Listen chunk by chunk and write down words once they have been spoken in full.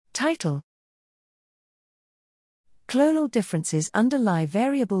Title: Clonal differences underlie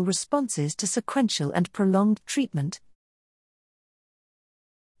variable responses to sequential and prolonged treatment.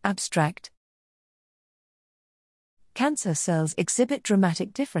 Abstract: Cancer cells exhibit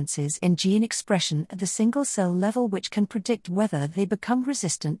dramatic differences in gene expression at the single-cell level which can predict whether they become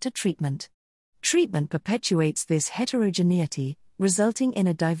resistant to treatment. Treatment perpetuates this heterogeneity, resulting in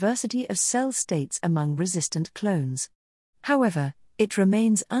a diversity of cell states among resistant clones. However, it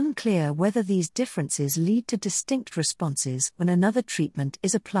remains unclear whether these differences lead to distinct responses when another treatment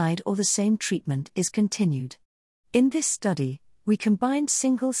is applied or the same treatment is continued. In this study, we combined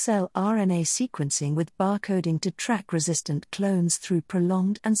single-cell RNA sequencing with barcoding to track resistant clones through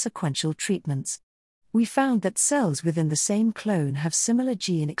prolonged and sequential treatments. We found that cells within the same clone have similar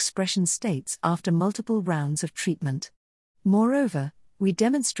gene expression states after multiple rounds of treatment. Moreover, we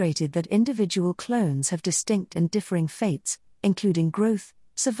demonstrated that individual clones have distinct and differing fates, including growth,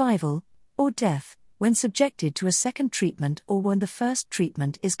 survival, or death, when subjected to a second treatment or when the first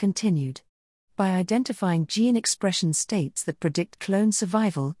treatment is continued. By identifying gene expression states that predict clone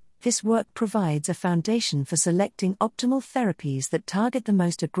survival, this work provides a foundation for selecting optimal therapies that target the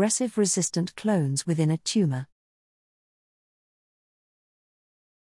most aggressive resistant clones within a tumor.